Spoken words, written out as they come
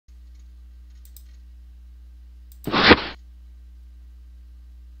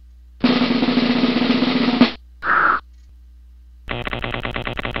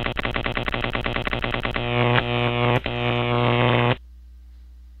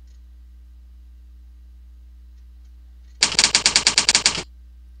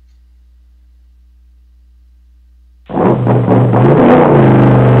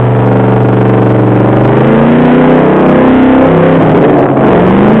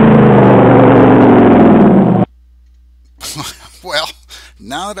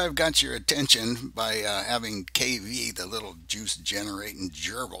Now that I've got your attention by having KV, the little juice generating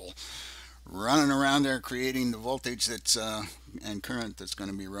gerbil, running around there creating the voltage that's and current that's going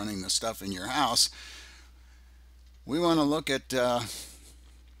to be running the stuff in your house, we want to look at kind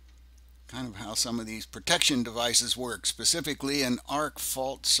of how some of these protection devices work, specifically an arc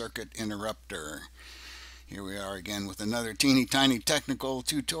fault circuit interrupter. Here we are again with another teeny tiny technical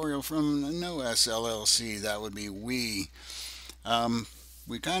tutorial from NOS LLC. That would be we.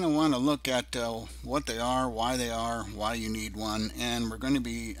 We kind of want to look at what they are, why you need one, and we're going to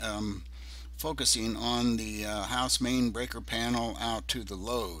be focusing on the house main breaker panel out to the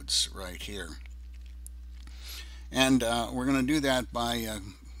loads right here. And we're going to do that by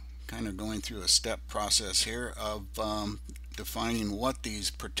kind of going through a step process here of defining what these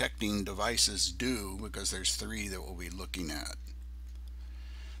protecting devices do, because there's three that we'll be looking at.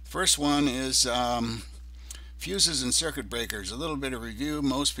 First one is fuses and circuit breakers. A little bit of review.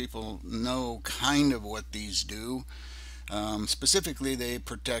 Most people know kind of what these do. Specifically, they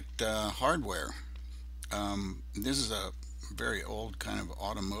protect hardware. This is a very old kind of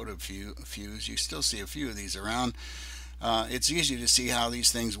automotive fuse. You still see a few of these around. It's easy to see how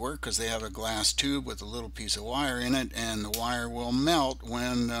these things work because they have a glass tube with a little piece of wire in it, and the wire will melt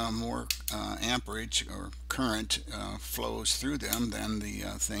when more amperage or current flows through them than the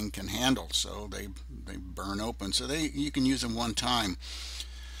thing can handle. So they burn open. So you can use them one time.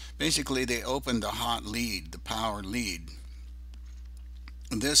 Basically, they open the hot lead, the power lead.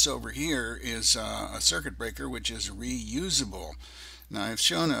 This over here is a circuit breaker which is reusable. Now I've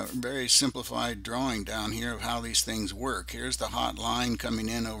shown a very simplified drawing down here of how these things work. Here's the hot line coming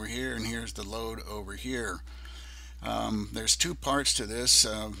in over here, and here's the load over here. There's two parts to this,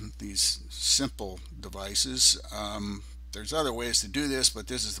 these simple devices. There's other ways to do this, but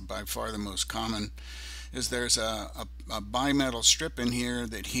this is by far the most common. There's a bimetal strip in here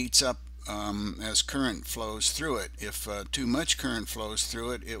that heats up as current flows through it. If too much current flows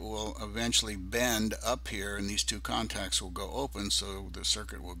through it, it will eventually bend up here, and these two contacts will go open, so the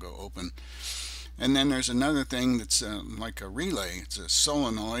circuit will go open. And then there's another thing that's like a relay. It's a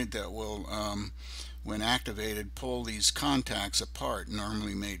solenoid that will, when activated, pull these contacts apart,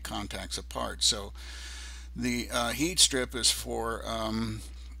 normally made contacts apart. So the heat strip is for an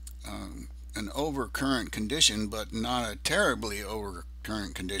overcurrent condition, but not a terribly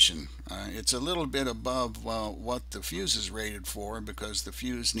overcurrent condition. It's a little bit above what the fuse is rated for, because the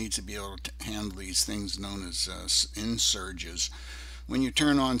fuse needs to be able to handle these things known as insurges. When you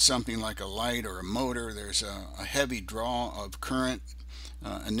turn on something like a light or a motor, there's a heavy draw of current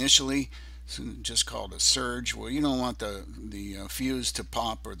initially, just called a surge. Well, you don't want the fuse to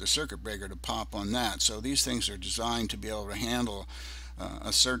pop or the circuit breaker to pop on that. So these things are designed to be able to handle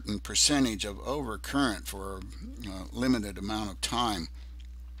a certain percentage of overcurrent for a limited amount of time.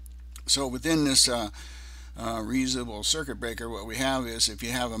 So within this reusable circuit breaker, what we have is, if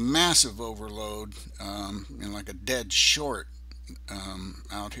you have a massive overload, like a dead short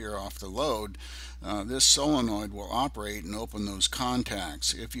out here off the load, this solenoid will operate and open those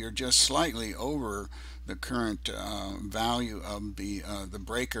contacts. If you're just slightly over the current value of the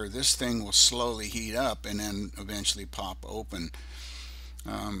breaker, this thing will slowly heat up and then eventually pop open.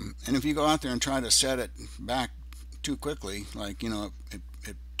 And if you go out there and try to set it back too quickly, like, it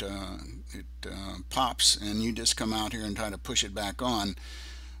pops, and you just come out here and try to push it back on,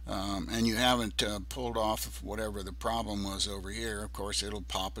 and you haven't pulled off whatever the problem was over here, of course it'll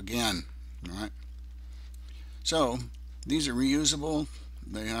pop again. All right. So these are reusable.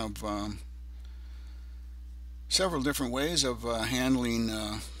 They have several different ways of handling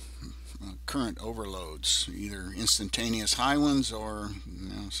current overloads, either instantaneous high ones or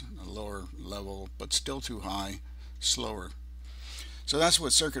a lower level but still too high, slower. So that's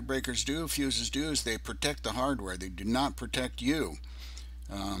what circuit breakers do, fuses do, is they protect the hardware. They do not protect you.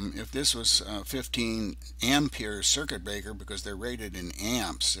 If this was a 15 ampere circuit breaker, because they're rated in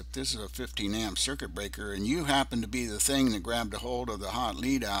amps, if this is a 15 amp circuit breaker and you happen to be the thing that grabbed a hold of the hot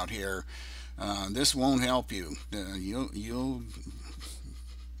lead out here, this won't help you. You'll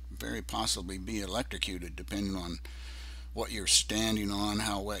very possibly be electrocuted, depending on what you're standing on,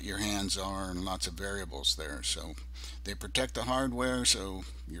 how wet your hands are, and lots of variables there. So they protect the hardware so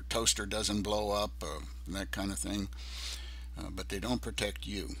your toaster doesn't blow up, that kind of thing, but they don't protect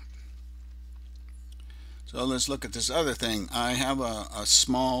you. So let's look at this other thing. I have a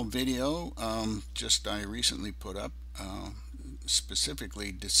small video I recently put up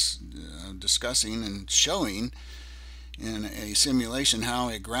specifically discussing and showing in a simulation how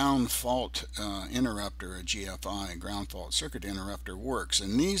a ground fault interrupter, a GFI, ground fault circuit interrupter, works.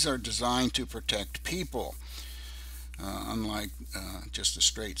 And these are designed to protect people. unlike just a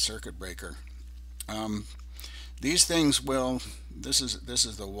straight circuit breaker. These things will, this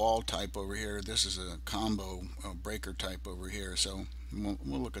is the wall type over here. This is a combo breaker type over here. So we'll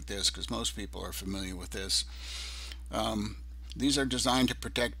look at this because most people are familiar with this. These are designed to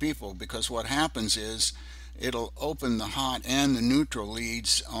protect people because what happens is it'll open the hot and the neutral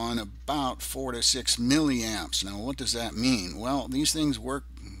leads on about 4 to 6 milliamps. Now what does that mean? Well, these things work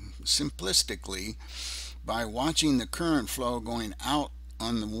simplistically by watching the current flow going out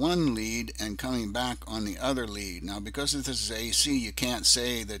on the one lead and coming back on the other lead. Now because this is AC, you can't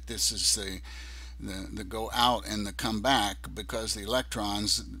say that this is the go out and the come back, because the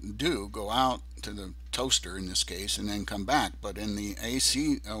electrons do go out to the toaster in this case and then come back. But in the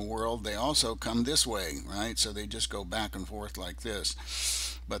AC world, they also come this way, right? So they just go back and forth like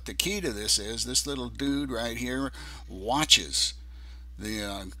this. But the key to this is this little dude right here watches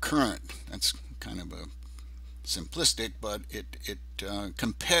the current. That's kind of a simplistic, but it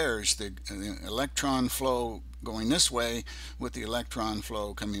compares the electron flow going this way with the electron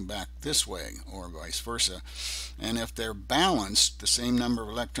flow coming back this way, or vice versa. And if they're balanced, the same number of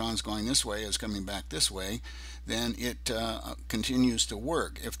electrons going this way as coming back this way, then it continues to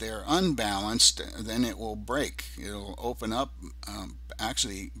work. If they're unbalanced, then it will break. It'll open up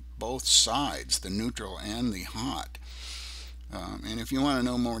actually both sides, the neutral and the hot. And if you want to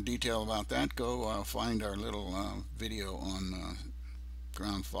know more detail about that, go find our little video on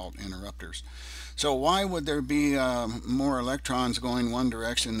ground fault interrupters. So why would there be more electrons going one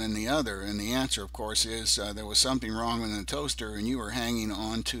direction than the other? And the answer, of course, is there was something wrong with the toaster and you were hanging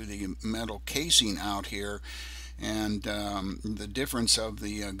on to the metal casing out here, and the difference of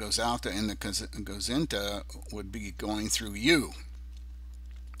the Gozalta and the Gozinta would be going through you.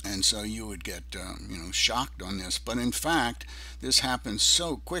 And so you would get shocked on this. But in fact, this happens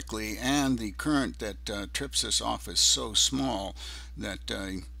so quickly, and the current that trips this off is so small that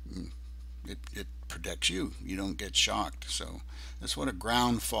it protects you. You don't get shocked. So that's what a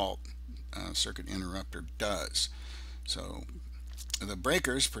ground fault circuit interrupter does. So the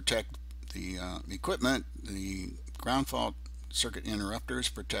breakers protect the equipment. The ground fault circuit interrupters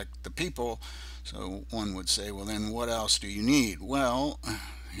protect the people. So one would say, well, then what else do you need? Well,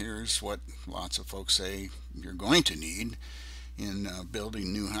 here's what lots of folks say you're going to need in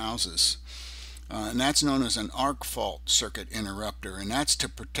building new houses. And that's known as an arc fault circuit interrupter, and that's to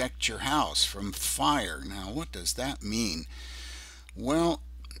protect your house from fire. Now, what does that mean? Well,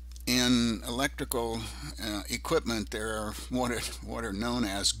 in electrical equipment, there are what are known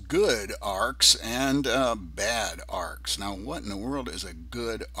as good arcs and bad arcs. Now, what in the world is a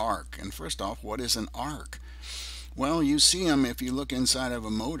good arc? And first off, what is an arc? Well, you see them if you look inside of a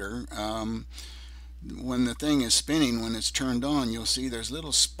motor. When the thing is spinning, when it's turned on, you'll see there's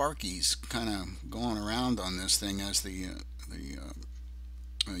little sparkies kind of going around on this thing as the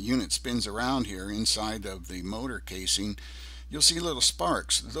unit spins around here inside of the motor casing. You'll see little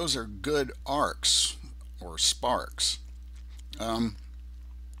sparks. Those are good arcs or sparks.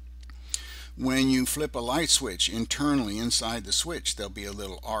 When you flip a light switch internally inside the switch, there'll be a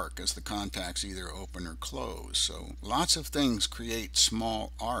little arc as the contacts either open or close. So lots of things create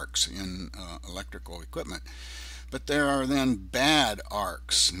small arcs in electrical equipment. But there are then bad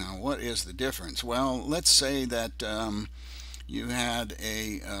arcs. Now, what is the difference? Well, let's say that you had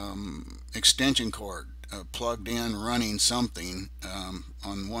a extension cord plugged in running something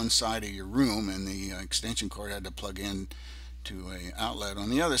on one side of your room, and the extension cord had to plug in to a outlet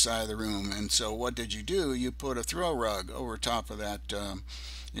on the other side of the room. And so what did you do? You put a throw rug over top of that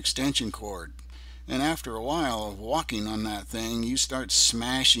extension cord, and after a while of walking on that thing, you start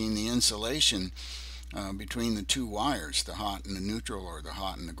smashing the insulation between the two wires, the hot and the neutral, or the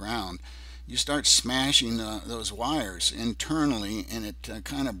hot and the ground. You start smashing those wires internally, and it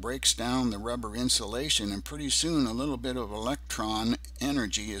kind of breaks down the rubber insulation, and pretty soon a little bit of electron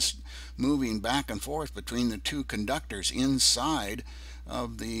energy is moving back and forth between the two conductors inside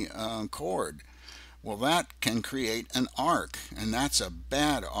of the cord. Well, that can create an arc, and that's a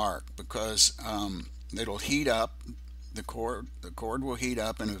bad arc because it'll heat up the cord will heat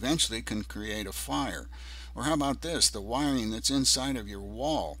up and eventually can create a fire. Or how about this, the wiring that's inside of your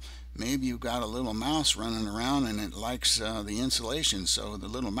wall? Maybe you've got a little mouse running around and it likes the insulation, so the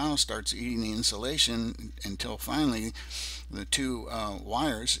little mouse starts eating the insulation until finally the two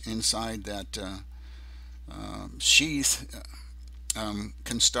wires inside that sheath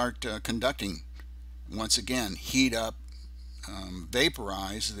can start conducting. Once again, heat up,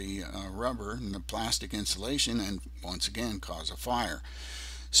 vaporize the rubber and the plastic insulation, and once again cause a fire.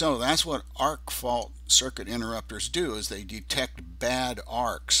 So that's what arc fault circuit interrupters do, is they detect bad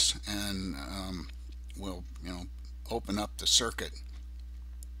arcs and will open up the circuit.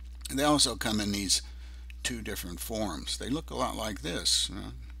 And they also come in these two different forms. They look a lot like this.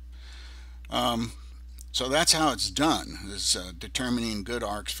 So that's how it's done, is determining good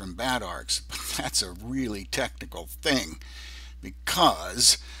arcs from bad arcs. But that's a really technical thing,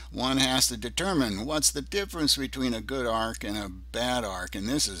 because one has to determine what's the difference between a good arc and a bad arc, and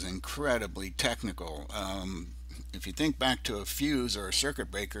this is incredibly technical. If you think back to a fuse or a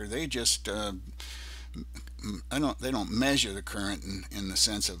circuit breaker, they just they don't measure the current in the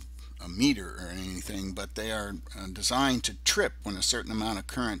sense of a meter or anything, but they are designed to trip when a certain amount of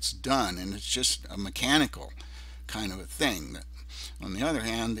current's done, and it's just a mechanical kind of a thing. On the other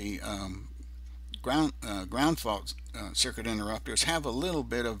hand, the ground fault circuit interrupters have a little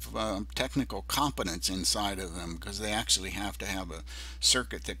bit of technical competence inside of them, because they actually have to have a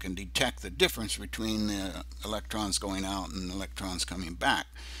circuit that can detect the difference between the electrons going out and electrons coming back.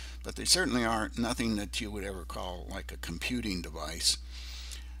 But they certainly are nothing that you would ever call like a computing device.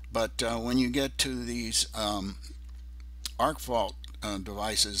 But when you get to these arc fault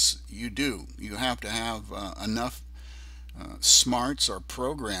devices, you have to have enough smarts or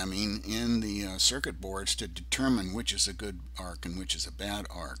programming in the circuit boards to determine which is a good arc and which is a bad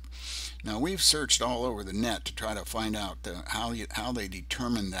arc. Now, we've searched all over the net to try to find out how they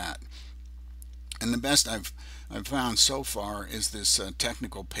determine that. And the best I've found so far is this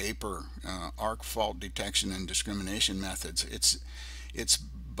technical paper, Arc Fault Detection and Discrimination Methods. It's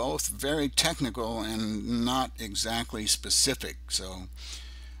both very technical and not exactly specific. So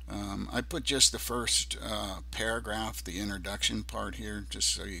I put just the first paragraph, the introduction part here,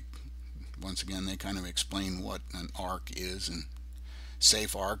 just so you, once again, they kind of explain what an arc is, and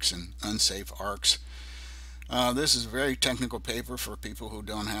safe arcs and unsafe arcs. This is a very technical paper for people who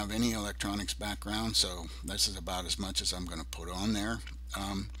don't have any electronics background, so this is about as much as I'm going to put on there.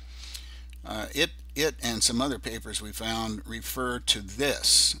 It and some other papers we found refer to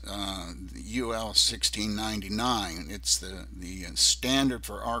this, UL 1699. It's the standard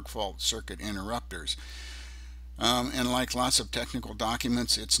for arc fault circuit interrupters. And like lots of technical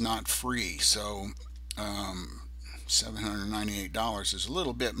documents, it's not free. So $798 is a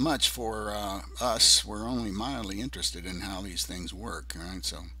little bit much for us. We're only mildly interested in how these things work. Right?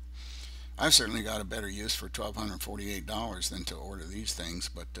 So I've certainly got a better use for $1,248 than to order these things.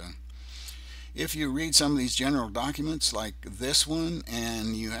 But if you read some of these general documents like this one,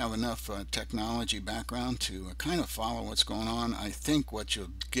 and you have enough technology background to kind of follow what's going on, I think what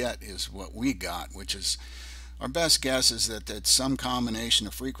you'll get is what we got, which is, our best guess is that it's some combination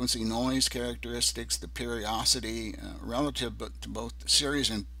of frequency noise characteristics, the periodicity relative to both series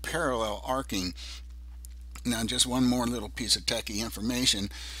and parallel arcing. Now, just one more little piece of techie information.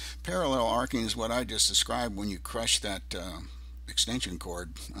 Parallel arcing is what I just described when you crush that extension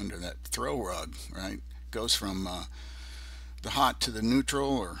cord under that throw rug, right? It goes from the hot to the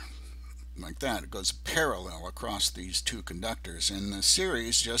neutral, or like that. It goes parallel across these two conductors, and the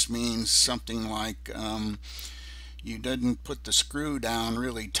series just means something like you didn't put the screw down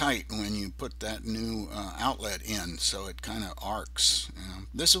really tight when you put that new outlet in, so it kind of arcs.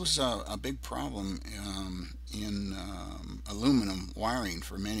 This was a big problem in aluminum wiring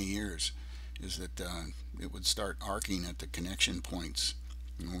for many years, is that it would start arcing at the connection points,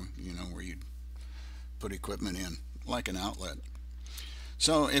 you know, where you'd put equipment in, like an outlet.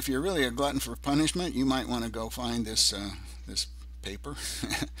 So if you're really a glutton for punishment, you might want to go find this this paper.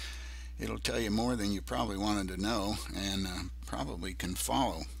 It'll tell you more than you probably wanted to know, and probably can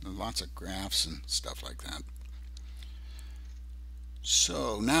follow. Lots of graphs and stuff like that.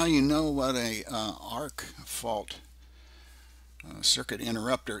 So now you know what a arc fault circuit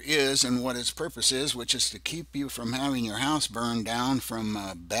interrupter is and what its purpose is, which is to keep you from having your house burned down from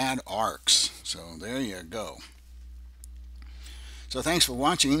bad arcs. So there you go. So thanks for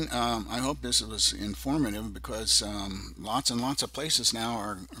watching. I hope this was informative, because lots and lots of places now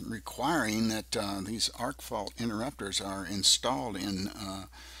are requiring that these arc fault interrupters are installed in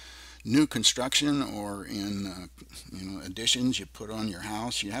new construction or in additions you put on your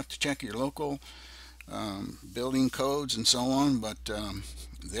house. You have to check your local building codes and so on, but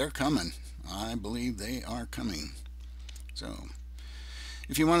they're coming. I believe they are coming. So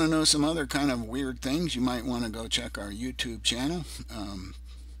if you want to know some other kind of weird things, you might want to go check our YouTube channel.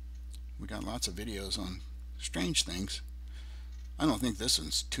 We got lots of videos on strange things. I don't think this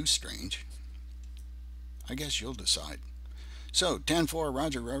one's too strange. I guess you'll decide. So 10-4,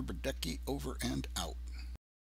 Roger Rubber Ducky, over and out.